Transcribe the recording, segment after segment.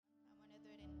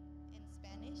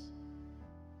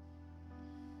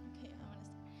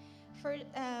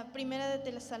Primera de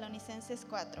Tesalonicenses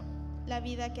 4, la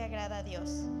vida que agrada a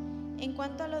Dios. En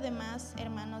cuanto a lo demás,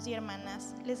 hermanos y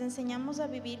hermanas, les enseñamos a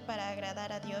vivir para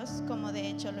agradar a Dios como de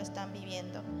hecho lo están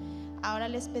viviendo. Ahora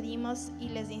les pedimos y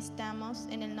les instamos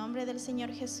en el nombre del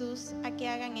Señor Jesús a que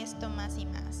hagan esto más y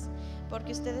más,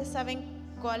 porque ustedes saben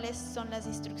cuáles son las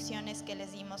instrucciones que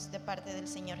les dimos de parte del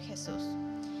Señor Jesús.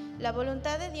 La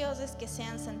voluntad de Dios es que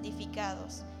sean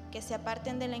santificados, que se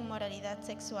aparten de la inmoralidad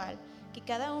sexual, que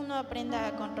cada uno aprenda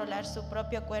a controlar su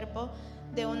propio cuerpo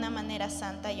de una manera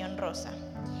santa y honrosa,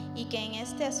 y que en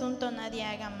este asunto nadie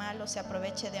haga mal o se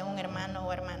aproveche de un hermano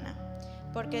o hermana,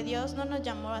 porque Dios no nos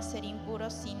llamó a ser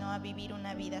impuros, sino a vivir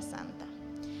una vida santa.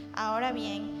 Ahora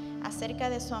bien, acerca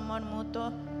de su amor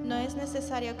mutuo, no es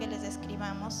necesario que les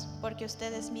escribamos, porque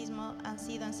ustedes mismos han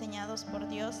sido enseñados por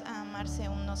Dios a amarse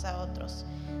unos a otros.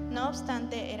 No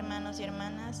obstante, hermanos y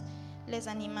hermanas, les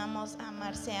animamos a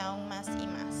amarse aún más y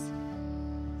más.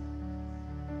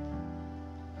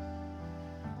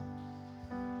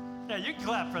 Yeah, you can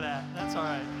clap for that. That's all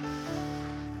right.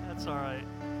 That's all right.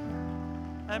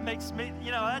 That makes me,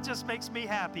 that just makes me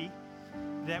happy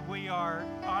that we are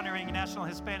honoring National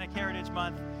Hispanic Heritage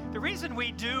Month. The reason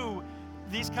we do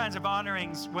these kinds of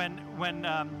honorings when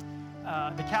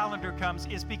the calendar comes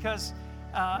is because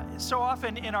so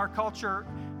often in our culture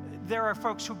there are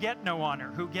folks who get no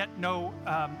honor, who get no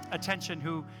attention,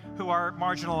 who are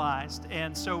marginalized.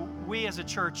 And so we as a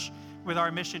church, with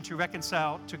our mission to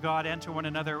reconcile to God and to one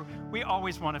another, we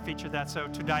always want to feature that. So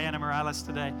to Diana Morales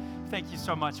today, thank you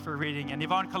so much for reading. And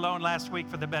Yvonne Colon last week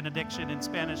for the benediction in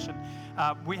Spanish. And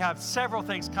we have several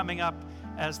things coming up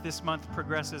as this month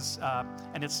progresses,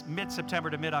 and it's mid-September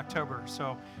to mid-October.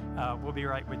 So we'll be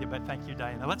right with you, but thank you,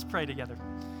 Diana. Let's pray together.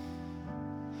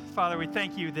 Father, we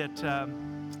thank you that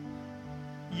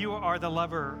you are the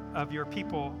lover of your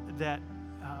people that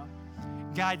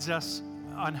guides us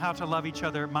on how to love each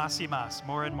other más y más,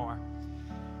 more and more.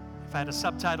 If I had a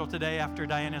subtitle today after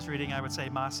Diana's reading, I would say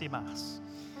más y más,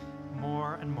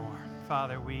 more and more.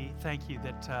 Father, we thank you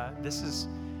that this is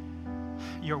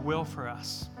your will for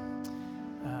us,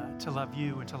 to love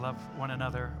you and to love one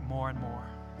another more and more.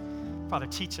 Father,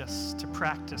 teach us to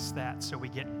practice that so we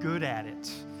get good at it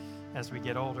as we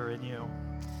get older in you.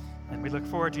 And we look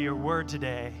forward to your word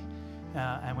today,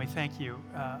 and we thank you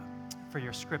for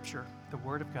your scripture, the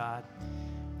word of God,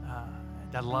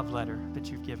 that love letter that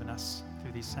you've given us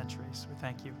through these centuries. We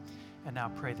thank you, and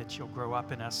now pray that you'll grow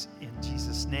up in us. In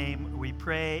Jesus' name we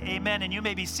pray, amen. And you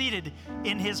may be seated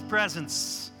in his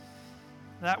presence.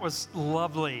 That was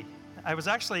lovely. I was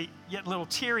actually getting a little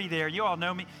teary there. You all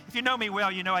know me. If you know me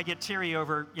well, you know I get teary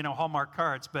over, Hallmark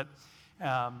cards. But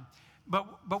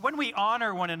when we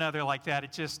honor one another like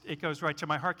that, it goes right to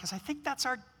my heart, because I think that's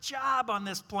our job on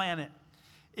this planet,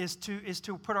 is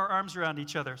to put our arms around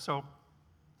each other. So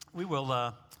we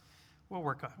will we'll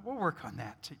work on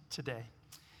that today.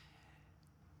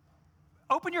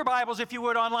 Open your Bibles, if you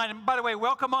would, online. And by the way,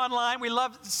 welcome online. We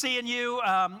love seeing you,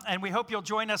 and we hope you'll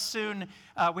join us soon.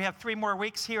 We have 3 more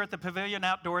weeks here at the Pavilion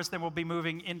outdoors, then we'll be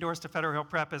moving indoors to Federal Hill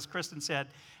Prep, as Kristen said.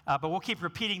 But we'll keep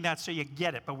repeating that so you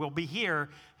get it. But we'll be here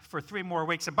for 3 more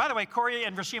weeks. And by the way, Corey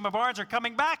and Rashima Barnes are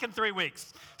coming back in 3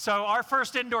 weeks. So our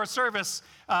first indoor service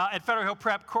at Federal Hill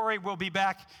Prep, Corey will be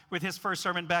back with his first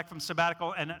sermon back from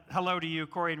sabbatical. And hello to you,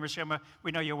 Corey and Rashima.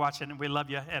 We know you're watching, and we love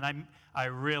you. And I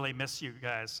really miss you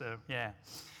guys, so yeah.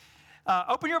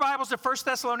 Open your Bibles to 1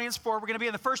 Thessalonians 4. We're going to be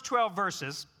in the first 12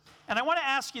 verses. And I want to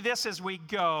ask you this as we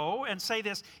go and say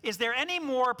this. Is there any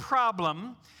more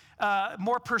problem,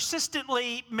 more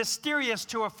persistently mysterious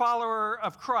to a follower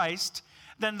of Christ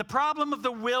than the problem of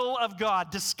the will of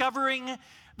God, discovering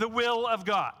the will of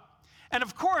God? And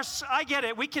of course, I get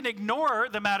it. We can ignore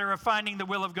the matter of finding the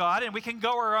will of God, and we can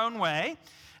go our own way.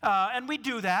 And we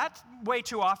do that way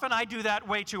too often. I do that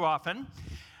way too often.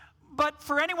 But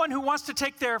for anyone who wants to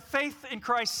take their faith in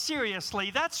Christ seriously,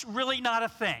 that's really not a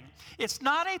thing. It's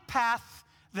not a path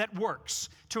that works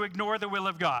to ignore the will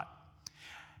of God.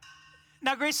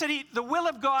 Now, Grace City, the will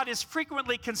of God is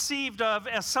frequently conceived of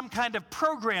as some kind of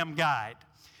program guide.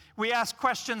 We ask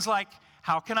questions like,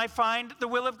 how can I find the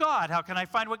will of God? How can I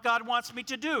find what God wants me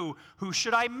to do? Who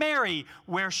should I marry?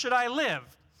 Where should I live?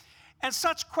 And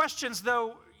such questions,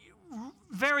 though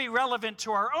very relevant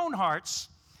to our own hearts,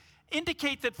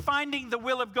 indicate that finding the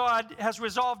will of God has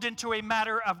resolved into a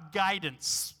matter of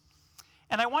guidance.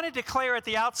 And I want to declare at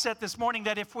the outset this morning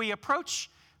that if we approach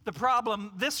the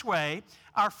problem this way,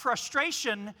 our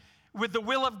frustration with the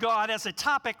will of God as a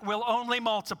topic will only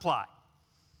multiply.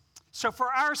 So for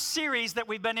our series that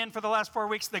we've been in for the last 4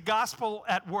 weeks, The Gospel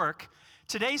at Work,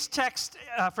 today's text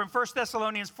from 1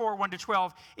 Thessalonians 4,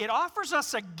 1-12, it offers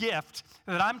us a gift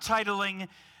that I'm titling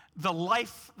the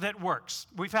life that works.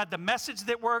 We've had the message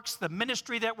that works, the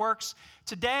ministry that works.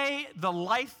 Today, the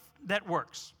life that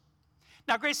works.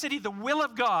 Now, Grace City, the will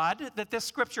of God that this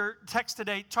scripture text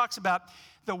today talks about,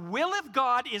 the will of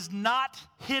God is not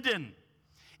hidden.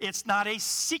 It's not a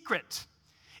secret.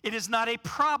 It is not a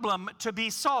problem to be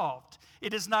solved.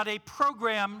 It is not a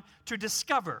program to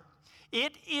discover.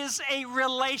 It is a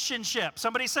relationship.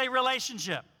 Somebody say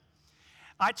relationship.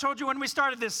 I told you when we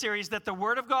started this series that the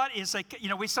Word of God is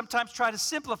we sometimes try to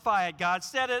simplify it. God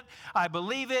said it, I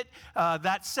believe it,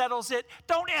 that settles it.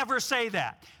 Don't ever say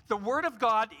that. The Word of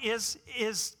God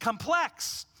is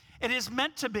complex. It is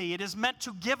meant to be. It is meant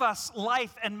to give us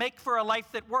life and make for a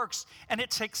life that works, and it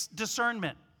takes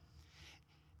discernment.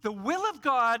 The will of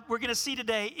God we're going to see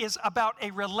today is about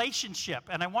a relationship,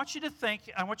 and I want you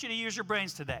to use your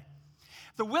brains today.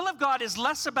 The will of God is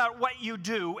less about what you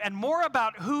do and more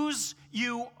about whose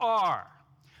you are.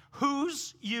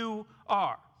 Whose you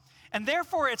are. And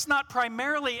therefore, it's not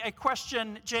primarily a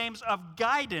question, James, of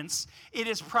guidance. It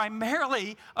is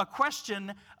primarily a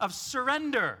question of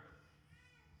surrender.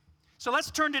 So let's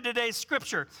turn to today's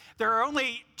scripture. There are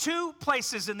only 2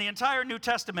 places in the entire New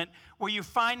Testament where you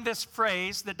find this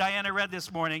phrase that Diana read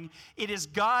this morning. It is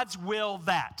God's will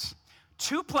that.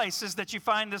 2 places that you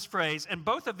find this phrase, and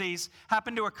both of these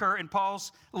happen to occur in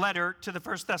Paul's letter to the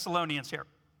First Thessalonians here.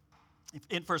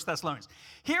 In 1 Thessalonians.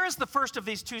 Here is the first of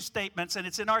these 2 statements, and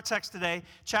it's in our text today,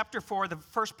 chapter 4, the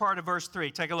first part of verse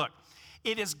 3. Take a look.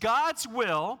 It is God's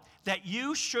will that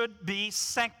you should be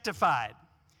sanctified.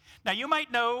 Now, you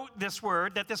might know this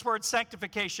word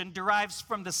sanctification derives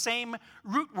from the same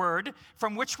root word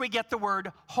from which we get the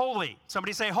word holy.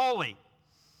 Somebody say holy.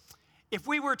 If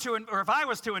I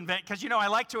was to invent, because I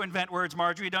like to invent words,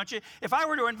 Marjorie, don't you? If I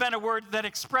were to invent a word that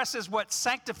expresses what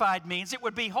sanctified means, it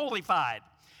would be holyfied.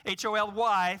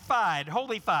 H-O-L-Y, fied,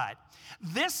 holyfied.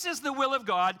 This is the will of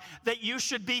God, that you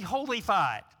should be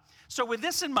holyfied. So with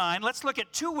this in mind, let's look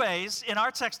at 2 ways in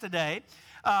our text today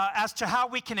as to how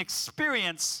we can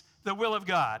experience the will of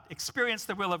God. Experience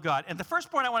the will of God. And the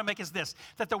first point I want to make is this,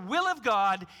 that the will of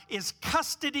God is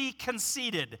custody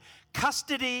conceded.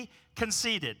 Custody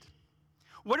conceded.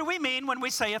 What do we mean when we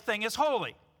say a thing is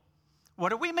holy? What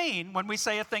do we mean when we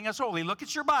say a thing is holy? Look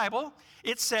at your Bible.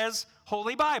 It says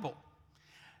Holy Bible.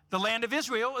 The land of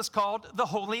Israel is called the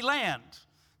Holy Land.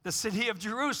 The city of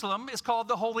Jerusalem is called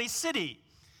the Holy City.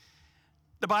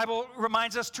 The Bible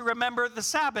reminds us to remember the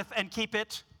Sabbath and keep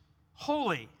it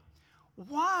holy.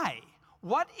 Why?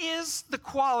 What is the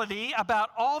quality about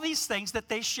all these things that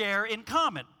they share in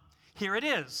common? Here it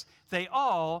is. They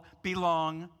all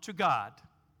belong to God.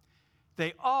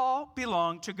 They all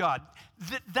belong to God.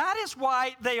 That is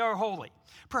why they are holy.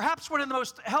 Perhaps one of the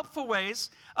most helpful ways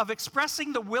of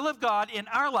expressing the will of God in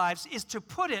our lives is to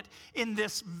put it in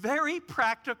this very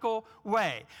practical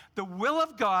way. The will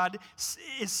of God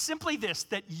is simply this,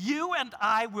 that you and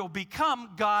I will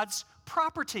become God's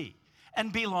property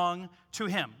and belong to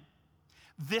Him.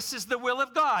 This is the will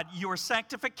of God, your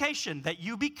sanctification, that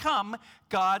you become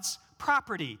God's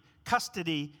property,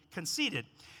 custody conceded.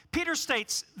 Peter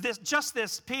states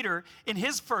this, Peter, in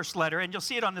his first letter, and you'll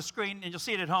see it on the screen and you'll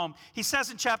see it at home. He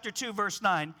says in chapter 2, verse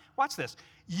 9, watch this.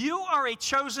 You are a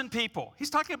chosen people. He's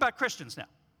talking about Christians now.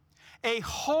 A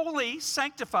holy,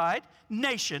 sanctified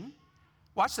nation.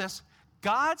 Watch this.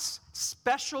 God's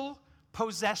special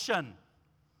possession.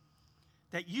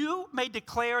 That you may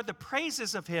declare the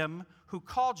praises of Him who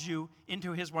called you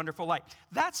into His wonderful light.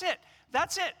 That's it.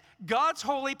 That's it. God's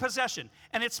holy possession.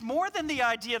 And it's more than the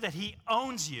idea that He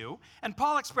owns you. And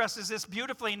Paul expresses this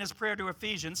beautifully in his prayer to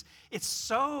Ephesians. It's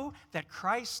so that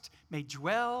Christ may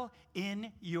dwell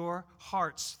in your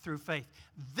hearts through faith.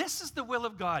 This is the will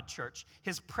of God, church.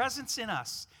 His presence in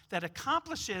us that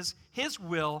accomplishes His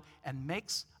will and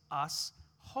makes us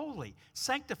holy,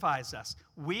 sanctifies us.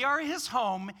 We are His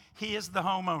home. He is the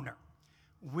homeowner.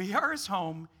 We are His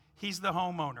home. He's the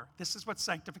homeowner. This is what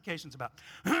sanctification's about.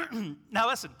 Now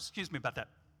listen, excuse me about that.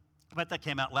 I bet that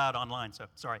came out loud online, so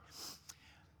sorry.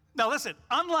 Now listen,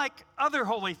 unlike other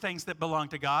holy things that belong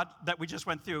to God that we just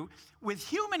went through, with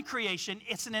human creation,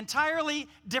 it's an entirely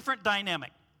different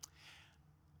dynamic.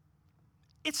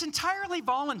 It's entirely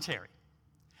voluntary.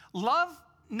 Love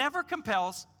never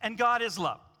compels, and God is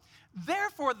love.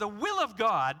 Therefore, the will of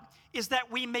God is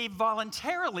that we may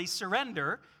voluntarily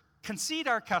surrender, concede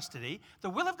our custody. The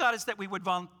will of God is that we would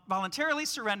voluntarily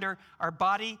surrender our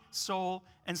body, soul,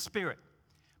 and spirit.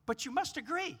 But you must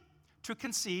agree to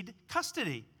concede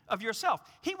custody of yourself.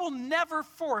 He will never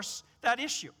force that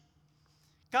issue.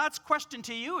 God's question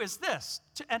to you is this,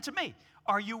 and to me,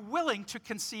 are you willing to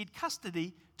concede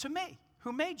custody to me,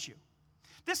 who made you?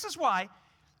 This is why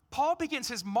Paul begins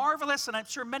his marvelous, and I'm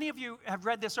sure many of you have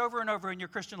read this over and over in your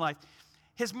Christian life,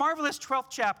 his marvelous 12th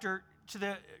chapter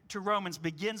to Romans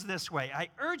begins this way. I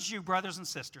urge you, brothers and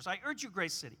sisters, I urge you,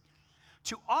 Grace City,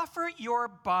 to offer your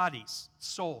bodies,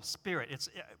 soul, spirit. It's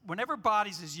whenever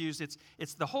bodies is used,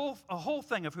 it's a whole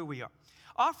thing of who we are.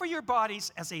 Offer your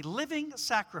bodies as a living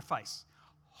sacrifice,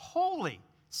 holy,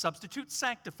 substitute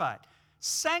sanctified,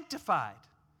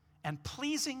 and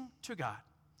pleasing to God.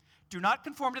 Do not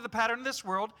conform to the pattern of this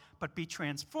world, but be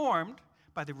transformed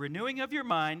by the renewing of your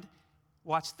mind.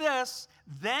 Watch this.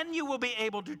 Then you will be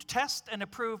able to test and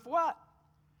approve what?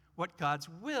 What God's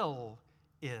will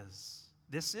is.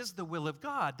 This is the will of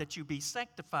God, that you be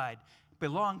sanctified,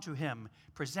 belong to him,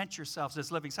 present yourselves as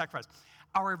living sacrifice.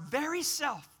 Our very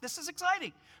self, this is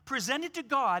exciting, presented to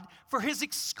God for his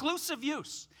exclusive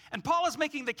use. And Paul is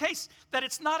making the case that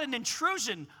it's not an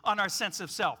intrusion on our sense of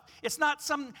self. It's not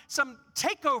some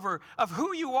takeover of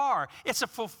who you are. It's a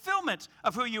fulfillment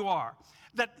of who you are.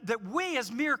 That we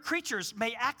as mere creatures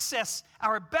may access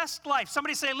our best life.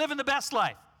 Somebody say, live in the best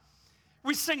life.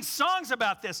 We sing songs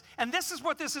about this, and this is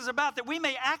what this is about, that we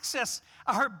may access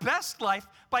our best life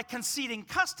by conceding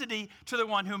custody to the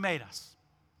one who made us.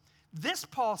 This,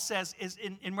 Paul says, is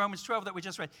in Romans 12 that we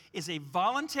just read, is a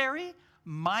voluntary,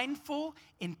 mindful,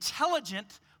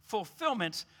 intelligent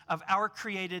fulfillment of our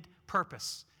created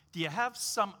purpose. Do you have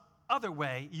some other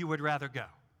way you would rather go?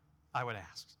 I would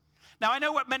ask. Now, I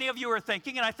know what many of you are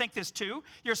thinking, and I think this too.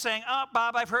 You're saying, oh,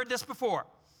 Bob, I've heard this before.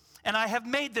 And I have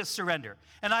made this surrender.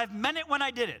 And I've meant it when I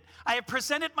did it. I have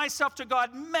presented myself to God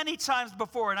many times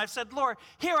before. And I've said, Lord,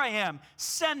 here I am.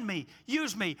 Send me.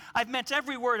 Use me. I've meant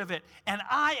every word of it. And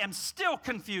I am still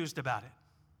confused about it.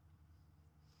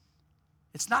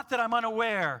 It's not that I'm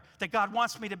unaware that God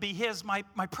wants me to be his. My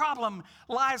problem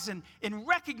lies in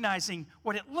recognizing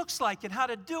what it looks like and how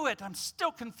to do it. I'm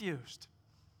still confused.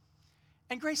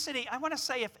 And Grace City, I want to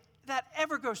say, if that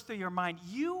ever goes through your mind,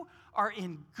 you are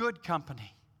in good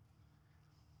company.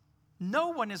 No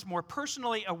one is more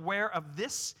personally aware of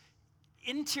this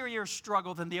interior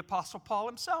struggle than the Apostle Paul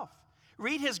himself.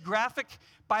 Read his graphic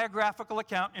biographical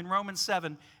account in Romans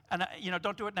 7, and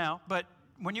don't do it now, but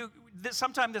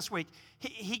sometime this week,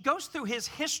 he goes through his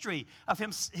history of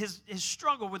his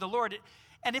struggle with the Lord.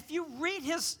 And if you read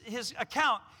his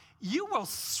account, you will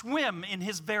swim in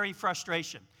his very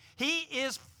frustration. He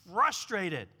is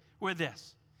frustrated with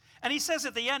this. And he says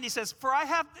at the end, he says,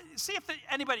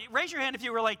 anybody, raise your hand if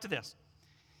you relate to this.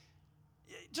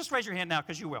 Just raise your hand now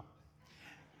because you will.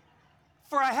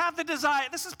 For I have the desire,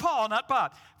 this is Paul, not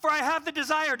Bob. For I have the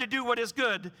desire to do what is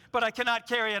good, but I cannot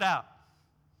carry it out.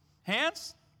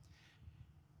 Hands?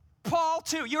 Paul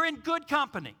too, you're in good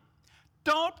company.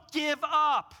 Don't give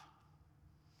up.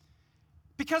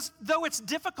 Because though it's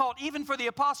difficult even for the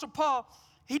Apostle Paul,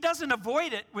 he doesn't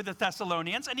avoid it with the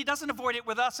Thessalonians, and he doesn't avoid it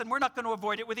with us, and we're not going to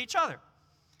avoid it with each other.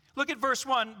 Look at verse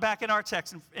 1 back in our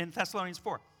text in Thessalonians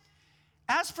 4.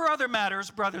 As for other matters,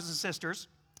 brothers and sisters,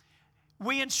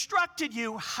 we instructed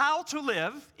you how to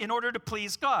live in order to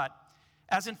please God,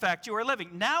 as in fact you are living.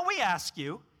 Now we ask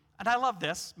you, and I love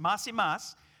this, mas y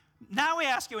mas, now we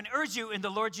ask you and urge you in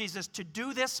the Lord Jesus to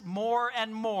do this more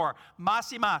and more,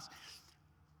 mas y mas.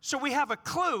 So we have a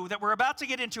clue that we're about to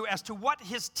get into as to what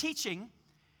his teaching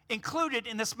included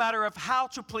in this matter of how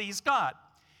to please God.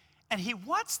 And he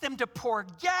wants them to pour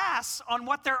gas on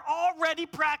what they're already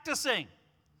practicing.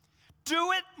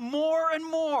 Do it more and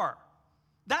more.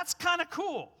 That's kind of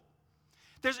cool.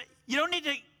 You don't need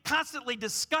to constantly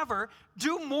discover.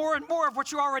 Do more and more of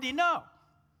what you already know.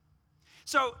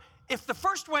 So if the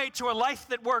first way to a life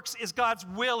that works is God's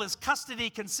will, is custody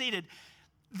conceded,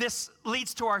 this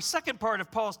leads to our second part of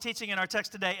Paul's teaching in our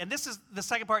text today. And this is the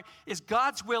second part, is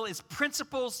God's will is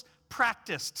principles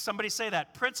practiced. Somebody say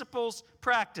that, principles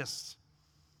practiced.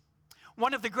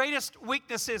 One of the greatest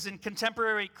weaknesses in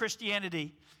contemporary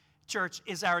Christianity, church,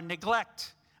 is our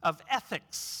neglect of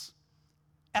ethics.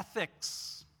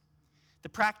 Ethics. The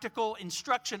practical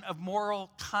instruction of moral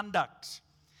conduct.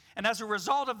 And as a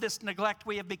result of this neglect,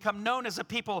 we have become known as a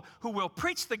people who will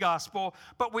preach the gospel,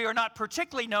 but we are not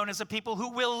particularly known as a people who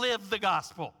will live the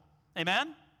gospel.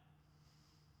 Amen?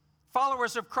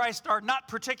 Followers of Christ are not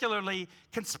particularly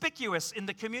conspicuous in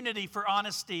the community for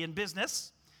honesty in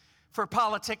business, for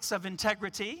politics of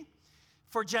integrity,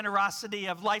 for generosity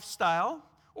of lifestyle,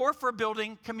 or for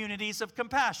building communities of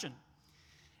compassion.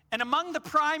 And among the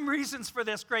prime reasons for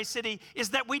this, Grace City,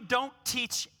 is that we don't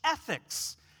teach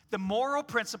ethics, the moral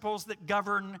principles that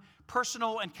govern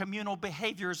personal and communal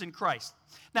behaviors in Christ.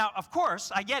 Now, of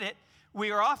course, I get it.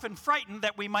 We are often frightened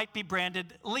that we might be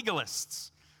branded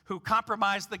legalists who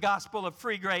compromise the gospel of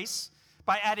free grace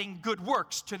by adding good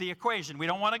works to the equation. We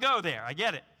don't want to go there. I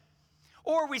get it.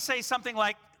 Or we say something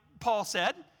like Paul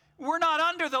said, we're not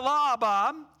under the law,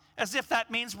 Bob, as if that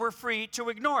means we're free to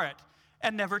ignore it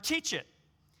and never teach it.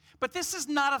 But this is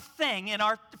not a thing in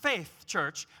our faith,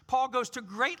 church. Paul goes to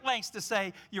great lengths to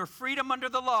say your freedom under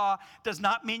the law does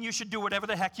not mean you should do whatever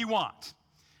the heck you want.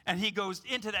 And he goes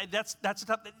into that. That's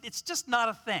tough. It's just not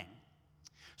a thing.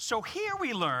 So here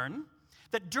we learn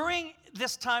that during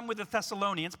this time with the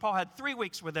Thessalonians, Paul had 3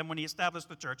 weeks with them when he established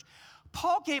the church.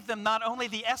 Paul gave them not only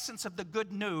the essence of the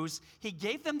good news, he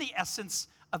gave them the essence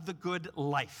of the good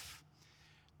life.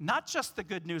 Not just the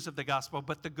good news of the gospel,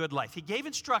 but the good life. He gave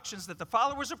instructions that the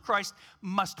followers of Christ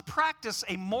must practice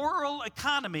a moral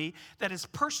economy that is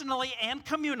personally and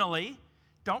communally,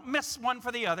 don't miss one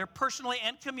for the other, personally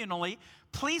and communally,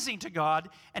 pleasing to God.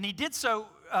 And he did so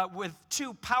with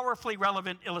 2 powerfully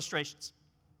relevant illustrations.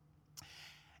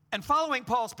 And following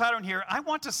Paul's pattern here, I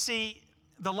want to see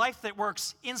the life that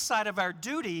works inside of our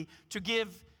duty to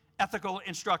give ethical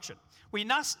instruction. We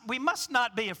must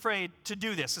not be afraid to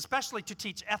do this, especially to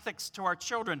teach ethics to our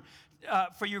children,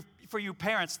 for you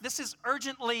parents. This is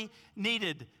urgently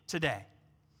needed today.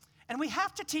 And we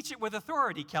have to teach it with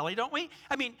authority, Kelly, don't we?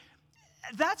 I mean,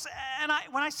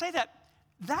 when I say that,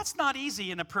 that's not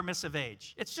easy in a permissive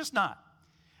age. It's just not.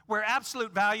 Where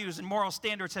absolute values and moral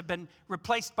standards have been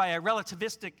replaced by a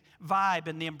relativistic vibe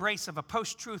and the embrace of a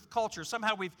post-truth culture.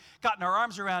 Somehow we've gotten our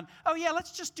arms around, oh yeah,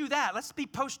 let's just do that. Let's be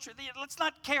post-truth. Let's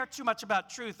not care too much about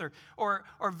truth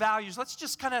or values. Let's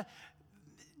just kind of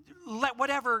let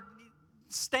whatever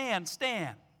stand.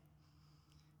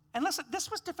 And listen,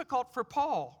 this was difficult for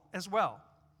Paul as well.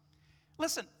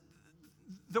 Listen,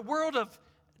 the world of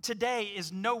today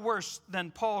is no worse than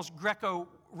Paul's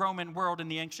Greco-Roman world in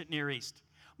the ancient Near East.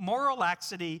 Moral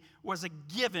laxity was a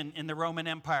given in the Roman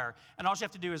Empire. And all you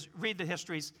have to do is read the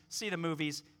histories, see the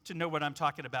movies to know what I'm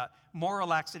talking about. Moral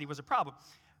laxity was a problem.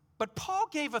 But Paul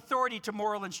gave authority to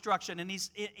moral instruction, and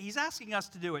he's asking us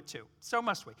to do it too. So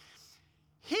must we.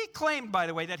 He claimed, by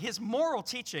the way, that his moral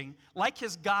teaching, like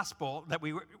his gospel that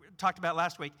we talked about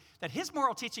last week, that his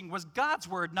moral teaching was God's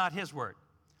word, not his word.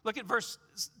 Look at verse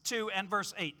 2 and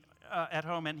verse 8 at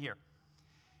home and here.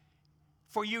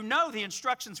 For you know the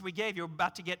instructions we gave you, we're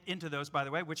about to get into those, by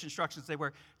the way, which instructions they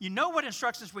were. You know what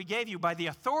instructions we gave you by the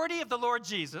authority of the Lord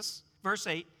Jesus, verse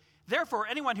 8. Therefore,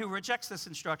 anyone who rejects this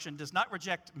instruction does not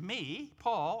reject me,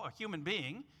 Paul, a human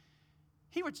being.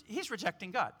 He's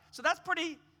rejecting God. So that's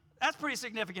pretty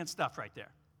significant stuff right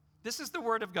there. This is the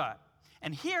word of God.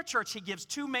 And here, church, he gives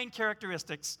 2 main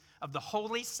characteristics of the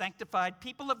holy, sanctified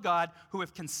people of God who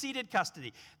have conceded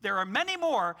custody. There are many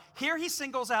more. Here he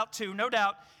singles out 2, no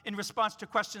doubt, in response to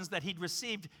questions that he'd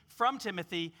received from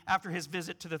Timothy after his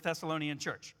visit to the Thessalonian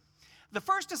church. The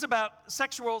first is about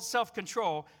sexual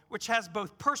self-control, which has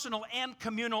both personal and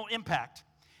communal impact.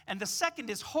 And the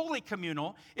second is wholly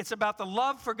communal. It's about the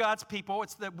love for God's people.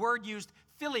 It's the word used,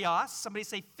 philios. Somebody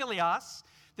say philios.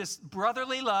 This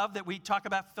brotherly love that we talk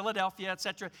about, Philadelphia,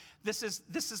 etc. This is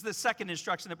the second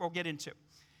instruction that we'll get into.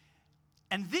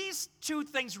 And these 2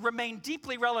 things remain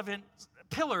deeply relevant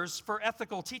pillars for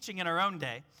ethical teaching in our own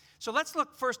day. So let's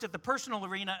look first at the personal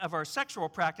arena of our sexual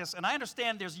practice. And I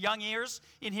understand there's young ears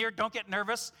in here. Don't get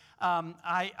nervous.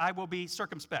 I will be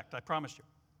circumspect, I promise you.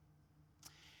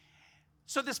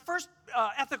 So this first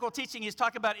ethical teaching he's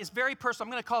talking about is very personal.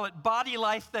 I'm going to call it body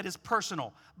life that is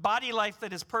personal. Body life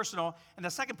that is personal. And the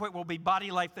second point will be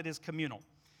body life that is communal.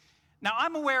 Now,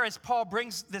 I'm aware as Paul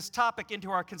brings this topic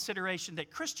into our consideration that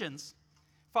Christians,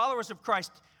 followers of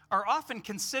Christ, are often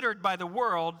considered by the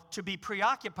world to be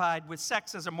preoccupied with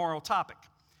sex as a moral topic,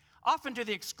 often to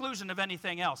the exclusion of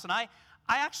anything else. And I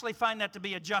actually find that to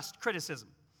be a just criticism.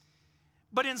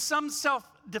 But in some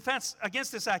self-defense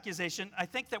against this accusation, I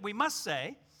think that we must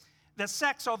say that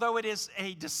sex, although it is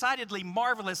a decidedly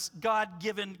marvelous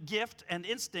God-given gift and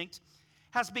instinct,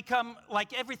 has become,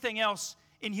 like everything else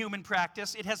in human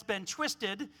practice, it has been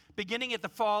twisted, beginning at the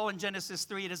fall in Genesis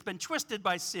 3, it has been twisted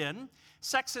by sin.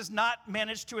 Sex has not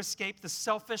managed to escape the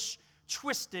selfish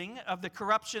twisting of the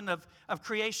corruption of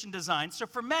creation design. So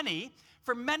for many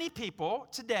people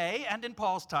today and in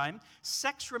Paul's time,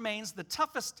 sex remains the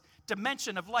toughest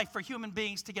dimension of life for human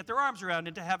beings to get their arms around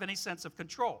and to have any sense of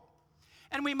control.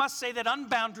 And we must say that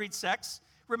unboundaried sex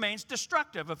remains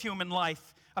destructive of human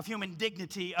life, of human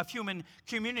dignity, of human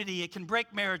community. It can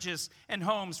break marriages and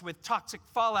homes with toxic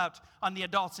fallout on the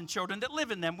adults and children that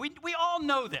live in them. We all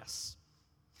know this.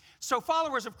 So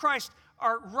followers of Christ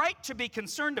are right to be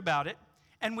concerned about it,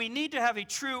 and we need to have a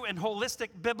true and holistic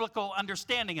biblical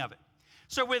understanding of it.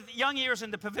 So with young ears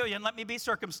in the pavilion, let me be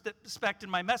circumspect in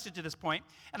my message at this point.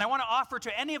 And I want to offer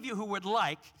to any of you who would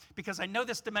like, because I know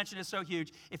this dimension is so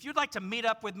huge, if you'd like to meet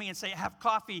up with me and say have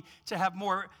coffee to have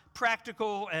more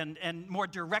practical and more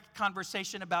direct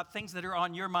conversation about things that are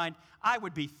on your mind, I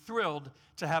would be thrilled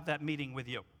to have that meeting with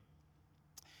you.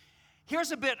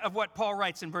 Here's a bit of what Paul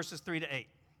writes in verses 3 to 8.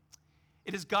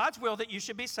 It is God's will that you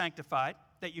should be sanctified,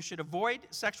 that you should avoid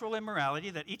sexual immorality,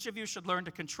 that each of you should learn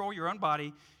to control your own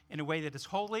body in a way that is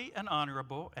holy and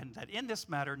honorable, and that in this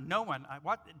matter no one,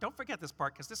 don't forget this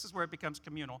part because this is where it becomes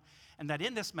communal, and that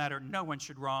in this matter no one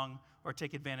should wrong or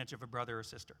take advantage of a brother or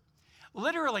sister.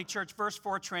 Literally, church, verse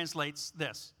 4 translates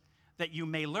this, that you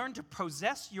may learn to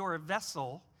possess your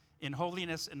vessel in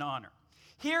holiness and honor.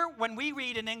 Here, when we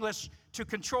read in English, to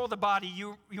control the body,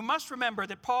 you must remember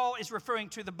that Paul is referring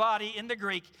to the body in the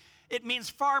Greek. It means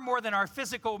far more than our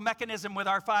physical mechanism with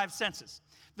our five senses.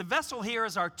 The vessel here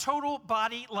is our total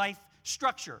body life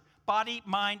structure, body,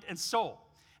 mind, and soul.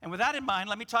 And with that in mind,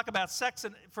 let me talk about sex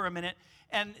for a minute.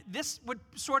 And this would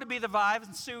sort of be the vibe,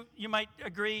 and Sue, you might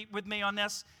agree with me on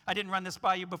this. I didn't run this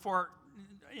by you before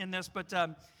in this, but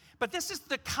this is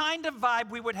the kind of vibe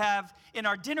we would have in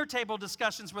our dinner table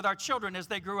discussions with our children as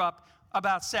they grew up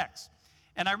about sex.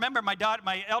 And I remember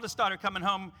my eldest daughter coming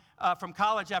home from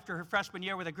college after her freshman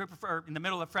year with a group of her in the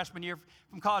middle of freshman year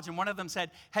from college, and one of them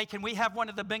said, "Hey, can we have one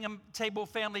of the Bingham table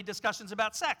family discussions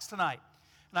about sex tonight?"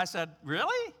 And I said,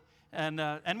 "Really?"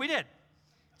 And we did.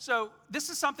 So this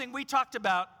is something we talked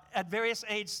about at various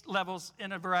age levels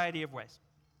in a variety of ways.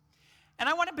 And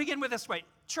I want to begin with this way.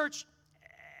 Church,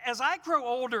 as I grow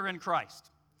older in Christ,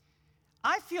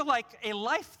 I feel like a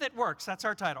life that works, that's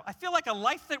our title. I feel like a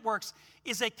life that works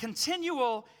is a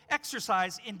continual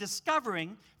exercise in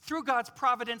discovering, through God's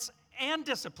providence and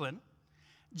discipline,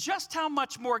 just how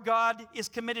much more God is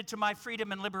committed to my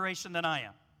freedom and liberation than I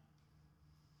am.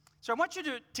 So I want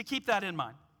you to keep that in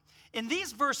mind. In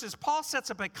these verses, Paul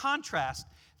sets up a contrast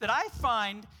that I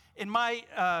find in my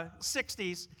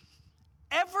 60s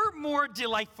ever more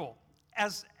delightful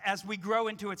as we grow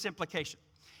into its implication.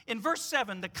 In verse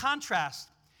 7, the contrast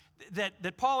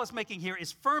that Paul is making here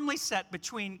is firmly set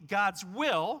between God's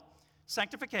will,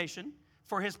 sanctification,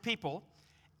 for his people,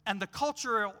 and the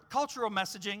cultural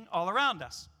messaging all around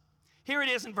us. Here it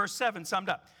is in verse 7, summed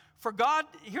up.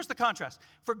 Here's the contrast.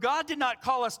 For God did not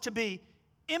call us to be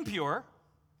impure,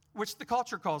 which the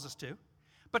culture calls us to,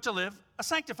 but to live a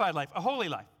sanctified life, a holy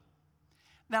life.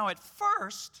 Now, at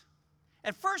first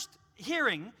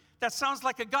hearing, that sounds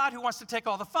like a God who wants to take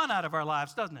all the fun out of our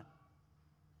lives, doesn't it?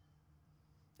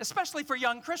 Especially for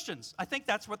young Christians. I think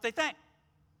that's what they think.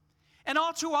 And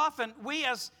all too often, we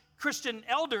as Christian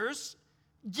elders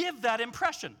give that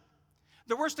impression.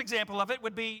 The worst example of it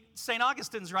would be St.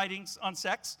 Augustine's writings on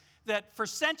sex that for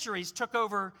centuries took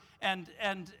over and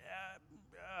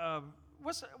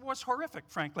was horrific,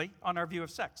 frankly, on our view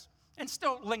of sex. And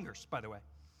still lingers, by the way.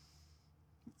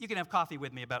 You can have coffee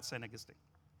with me about St. Augustine.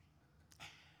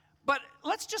 But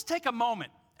let's just take a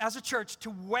moment as a church to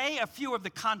weigh a few of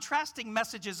the contrasting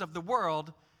messages of the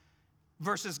world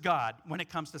versus God when it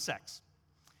comes to sex.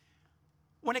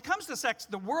 When it comes to sex,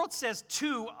 the world says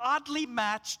two oddly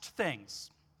matched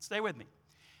things. Stay with me.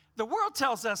 The world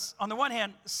tells us, on the one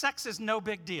hand, sex is no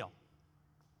big deal.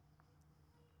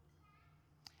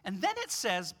 And then it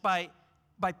says, by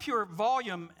pure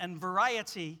volume and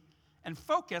variety and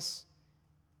focus,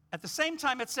 at the same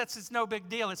time it says it's no big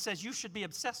deal, it says you should be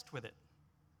obsessed with it.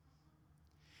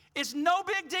 It's no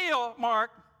big deal,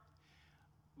 Mark,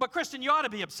 but Kristen, you ought to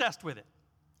be obsessed with it.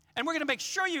 And we're going to make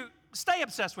sure you stay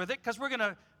obsessed with it because we're going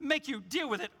to make you deal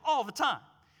with it all the time.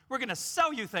 We're going to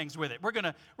sell you things with it. We're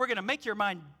going to make your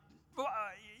mind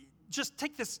just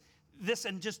take this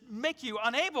and just make you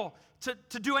unable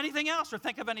to do anything else or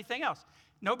think of anything else.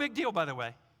 No big deal, by the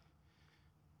way,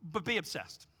 but be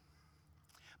obsessed.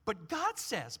 But God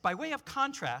says, by way of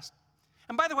contrast,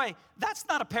 and by the way, that's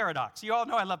not a paradox. You all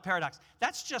know I love paradox.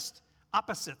 That's just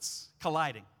opposites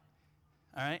colliding,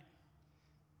 all right?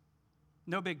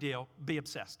 No big deal. Be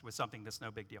obsessed with something that's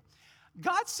no big deal.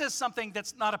 God says something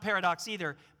that's not a paradox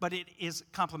either, but it is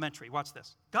complementary. Watch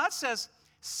this. God says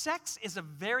sex is a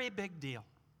very big deal.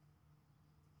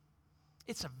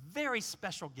 It's a very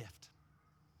special gift.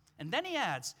 And then he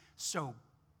adds, so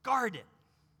guard it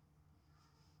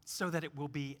so that it will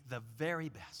be the very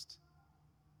best.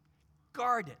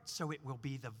 Guard it so it will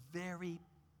be the very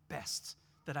best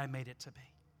that I made it to be.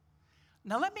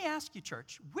 Now let me ask you,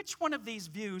 church, which one of these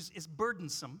views is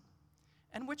burdensome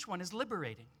and which one is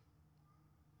liberating?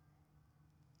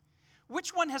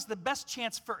 Which one has the best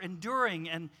chance for enduring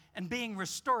and being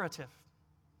restorative?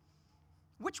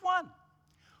 Which one?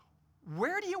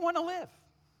 Where do you want to live?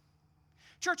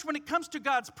 Church, when it comes to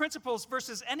God's principles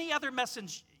versus any other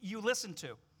message you listen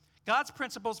to, God's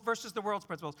principles versus the world's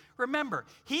principles, remember,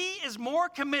 He is more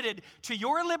committed to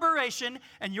your liberation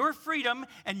and your freedom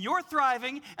and your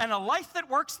thriving and a life that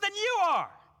works than you are.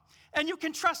 And you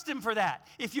can trust Him for that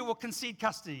if you will concede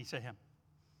custody to Him.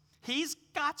 He's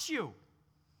got you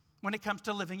when it comes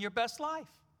to living your best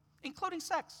life, including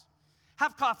sex.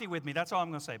 Have coffee with me. That's all I'm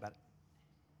going to say about it.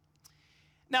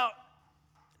 Now,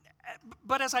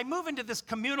 but as I move into this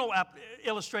communal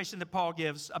illustration that Paul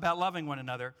gives about loving one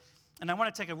another, and I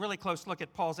want to take a really close look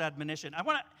at Paul's admonition, I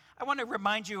want to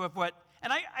remind you of what,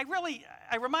 and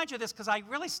I remind you of this because I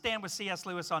really stand with C.S.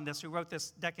 Lewis on this, who wrote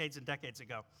this decades and decades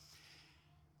ago.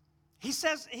 He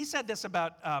said this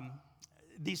about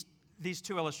these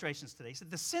two illustrations today. He said,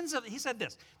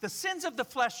 the sins of the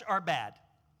flesh are bad,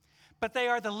 but they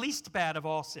are the least bad of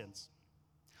all sins.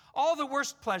 All the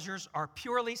worst pleasures are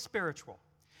purely spiritual.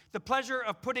 The pleasure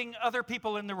of putting other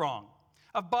people in the wrong,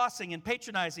 of bossing and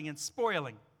patronizing and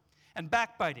spoiling and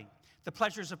backbiting, the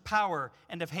pleasures of power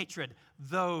and of hatred,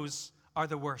 those are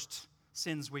the worst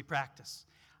sins we practice.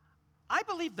 I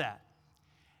believe that.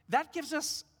 That gives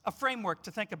us a framework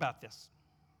to think about this.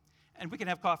 And we can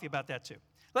have coffee about that too.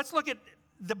 Let's look at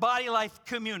the body life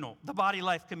communal.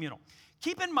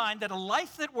 Keep in mind that a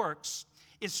life that works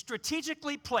is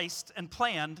strategically placed and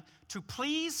planned to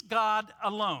please God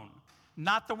alone,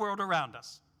 not the world around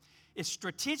us. It's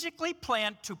strategically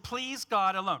planned to please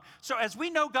God alone. So as we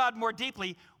know God more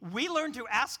deeply, we learn to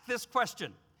ask this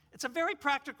question. It's a very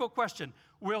practical question.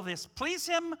 Will this please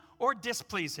Him or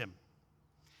displease Him?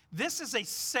 This is a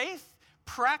safe,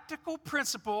 practical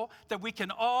principle that we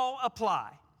can all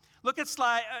apply. Look at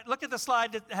the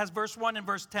slide that has verse 1 and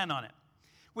verse 10 on it.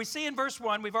 We see in verse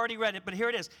 1, we've already read it, but here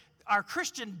it is. Our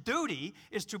Christian duty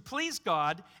is to please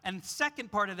God, and the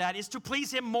second part of that is to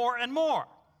please Him more and more.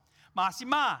 Mas y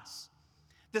mas.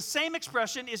 The same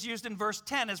expression is used in verse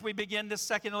 10 as we begin this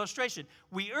second illustration.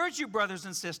 We urge you, brothers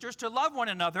and sisters, to love one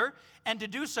another, and to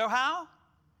do so how?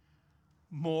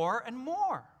 More and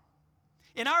more.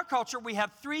 In our culture, we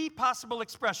have three possible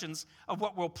expressions of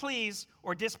what will please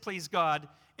or displease God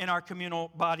in our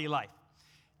communal body life.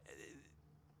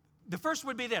 The first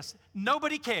would be this: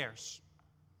 nobody cares.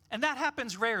 And that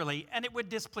happens rarely, and it would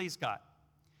displease God.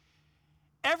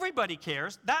 Everybody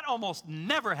cares. That almost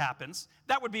never happens.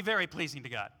 That would be very pleasing to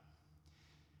God.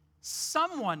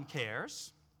 Someone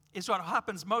cares is what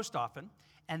happens most often,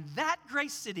 and that,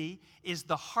 Grace City, is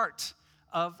the heart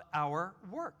of our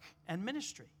work and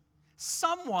ministry.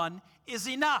 Someone is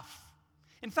enough.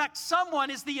 In fact,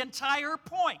 someone is the entire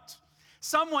point.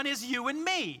 Someone is you and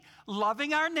me,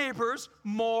 loving our neighbors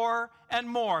more and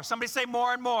more. Somebody say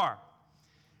more and more.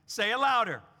 Say it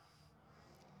louder.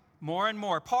 More and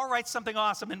more. Paul writes something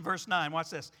awesome in verse 9.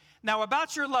 Watch this. Now,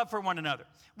 about your love for one another,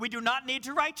 we do not need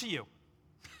to write to you,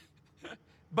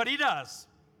 but he does.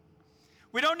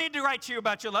 We don't need to write to you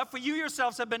about your love, for you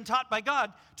yourselves have been taught by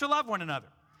God to love one another.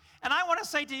 And I want to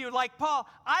say to you, like Paul,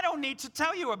 I don't need to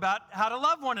tell you about how to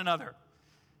love one another.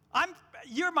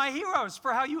 You're my heroes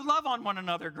for how you love on one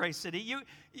another, Grace City.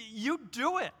 You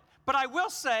do it. But I will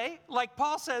say, like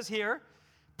Paul says here,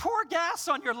 pour gas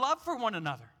on your love for one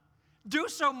another. Do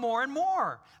so more and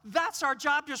more. That's our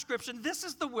job description. This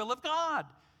is the will of God,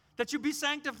 that you be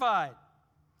sanctified.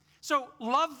 So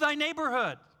love thy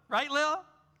neighborhood, right, Lil?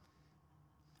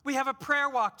 We have a prayer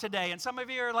walk today, and some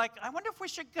of you are like, I wonder if we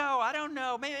should go. I don't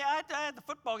know. Maybe the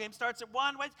football game starts at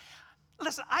 1.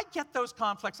 Listen, I get those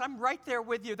conflicts. I'm right there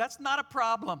with you. That's not a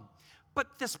problem.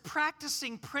 But this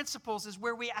practicing principles is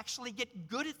where we actually get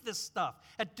good at this stuff,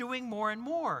 at doing more and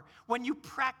more. When you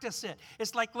practice it,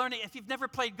 it's like learning. If you've never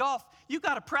played golf, you've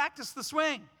got to practice the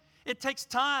swing. It takes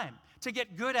time to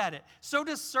get good at it. So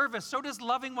does service. So does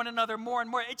loving one another more and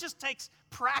more. It just takes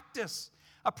practice.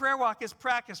 A prayer walk is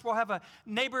practice. We'll have a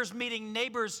neighbors meeting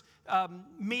in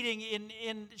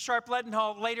Sharp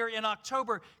Leadenhall later in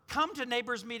October. Come to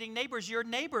neighbors meeting neighbors. Your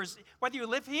neighbors, whether you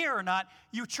live here or not,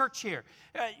 you church here.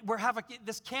 We're having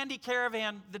this candy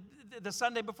caravan the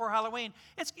Sunday before Halloween.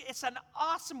 It's an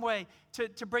awesome way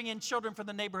to bring in children from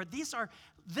the neighborhood.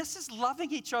 This is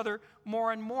loving each other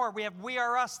more and more. We have We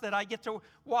Are Us that I get to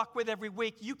walk with every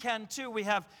week. You can too. We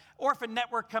have Orphan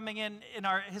Network coming in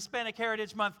our Hispanic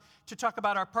Heritage Month to talk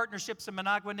about our partnerships in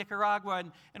Managua, Nicaragua,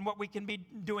 and what we can be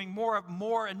doing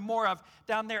more and more of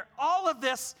down there. All of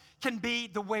this can be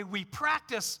the way we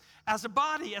practice as a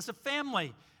body, as a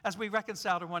family, as we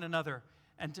reconcile to one another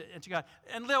and to God.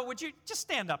 And Lil, would you just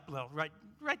stand up, Lil? Right,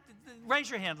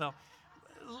 raise your hand, Lil.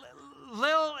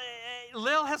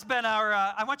 Lil has been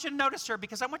I want you to notice her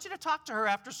because I want you to talk to her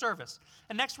after service.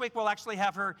 And next week we'll actually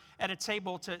have her at a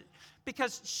table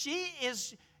because she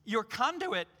is your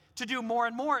conduit to do more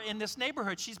and more in this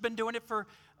neighborhood. She's been doing it for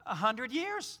 100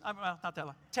 years. Well, not that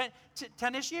long,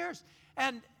 10-ish years.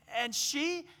 And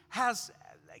she has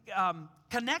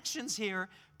connections here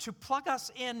to plug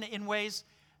us in ways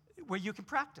where you can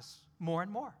practice more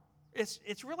and more.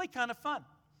 It's really kind of fun.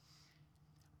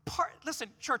 Listen,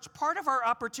 church, part of our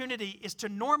opportunity is to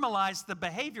normalize the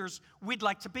behaviors we'd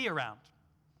like to be around,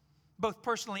 both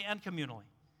personally and communally.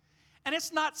 And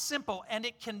it's not simple, and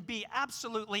it can be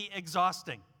absolutely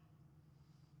exhausting,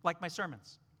 like my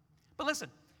sermons. But listen,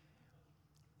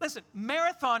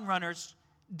 marathon runners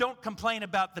don't complain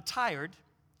about the tired,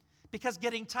 because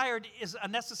getting tired is a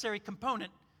necessary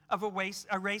component of a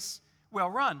race well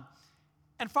run.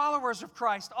 And followers of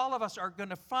Christ, all of us are going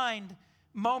to find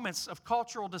moments of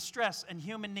cultural distress and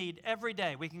human need every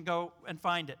day. We can go and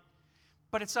find it.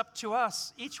 But it's up to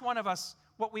us, each one of us,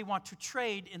 what we want to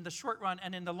trade in the short run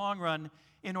and in the long run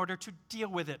in order to deal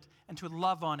with it and to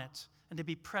love on it and to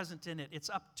be present in it. It's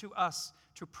up to us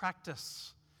to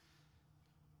practice.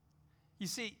 You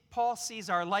see, Paul sees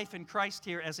our life in Christ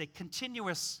here as a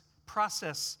continuous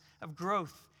process of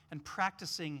growth and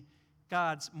practicing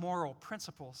God's moral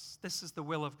principles. This is the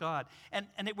will of God. And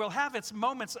it will have its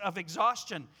moments of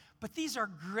exhaustion, but these are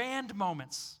grand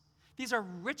moments. These are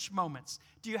rich moments.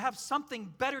 Do you have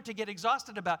something better to get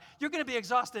exhausted about? You're going to be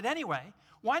exhausted anyway.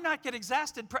 Why not get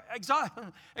exhausted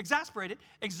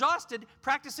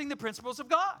practicing the principles of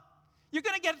God? You're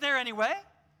going to get there anyway.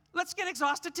 Let's get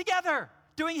exhausted together,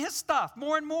 doing his stuff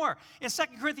more and more. In 2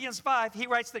 Corinthians 5, he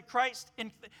writes that Christ,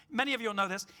 many of you will know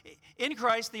this, in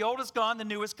Christ, the old is gone, the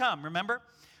new has come, remember?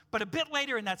 But a bit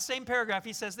later in that same paragraph,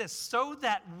 he says this, so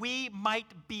that we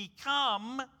might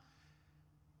become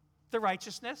the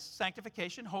righteousness,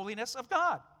 sanctification, holiness of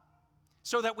God.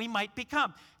 So that we might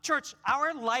become. Church,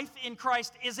 our life in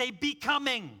Christ is a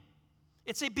becoming.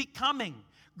 It's a becoming.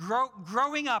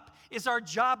 Growing up is our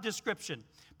job description.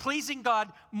 Pleasing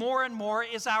God more and more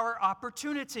is our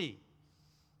opportunity.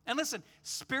 And listen,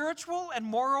 spiritual and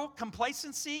moral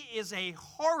complacency is a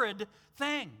horrid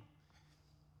thing.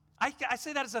 I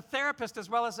say that as a therapist as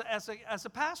well as a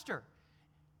pastor.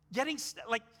 Getting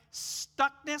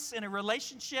stuckness in a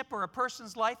relationship or a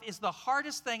person's life is the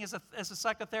hardest thing as a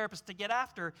psychotherapist to get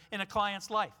after in a client's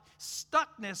life.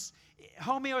 Stuckness,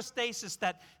 homeostasis,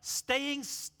 that staying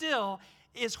still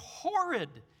is horrid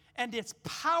and it's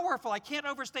powerful. I can't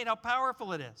overstate how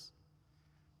powerful it is.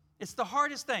 It's the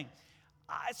hardest thing.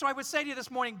 So I would say to you this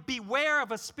morning, beware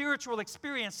of a spiritual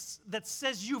experience that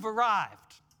says you've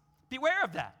arrived. Beware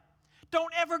of that.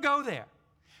 Don't ever go there.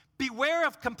 Beware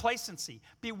of complacency.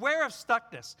 Beware of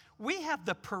stuckness. We have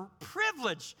the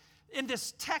privilege in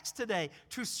this text today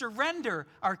to surrender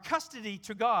our custody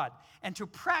to God and to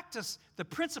practice the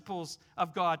principles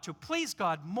of God, to please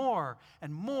God more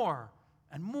and more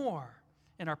and more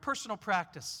in our personal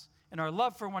practice, in our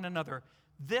love for one another.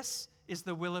 This is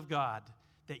the will of God,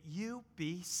 that you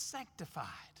be sanctified.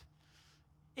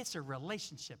 It's a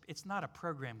relationship. It's not a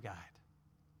program guide.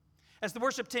 As the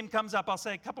worship team comes up, I'll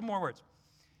say a couple more words,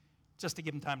 just to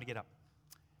give them time to get up.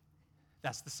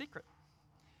 That's the secret.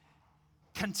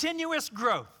 Continuous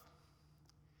growth.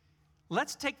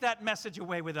 Let's take that message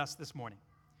away with us this morning.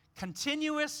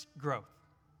 Continuous growth.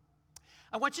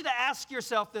 I want you to ask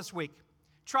yourself this week,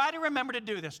 try to remember to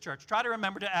do this, church. Try to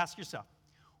remember to ask yourself,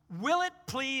 will it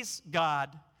please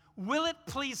God? Will it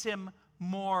please him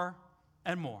more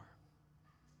and more?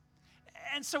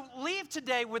 And so leave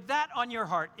today with that on your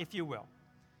heart, if you will.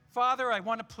 Father, I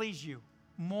want to please you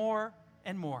more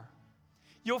and more.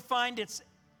 You'll find it's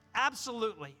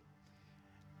absolutely,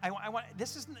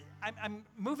 I'm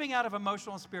moving out of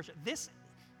emotional and spiritual.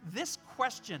 This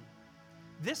question,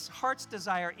 this heart's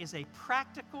desire is a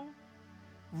practical,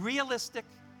 realistic,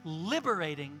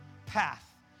 liberating path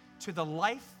to the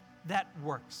life that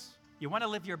works. You want to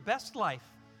live your best life,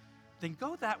 then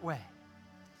go that way.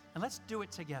 And let's do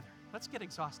it together. Let's get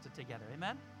exhausted together.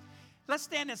 Amen? Let's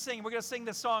stand and sing. We're going to sing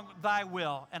this song, Thy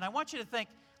Will. And I want you to think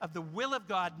of the will of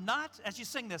God, not, as you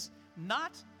sing this,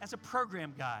 not as a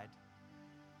program guide,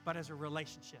 but as a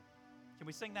relationship. Can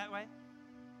we sing that way?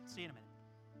 See you in a minute.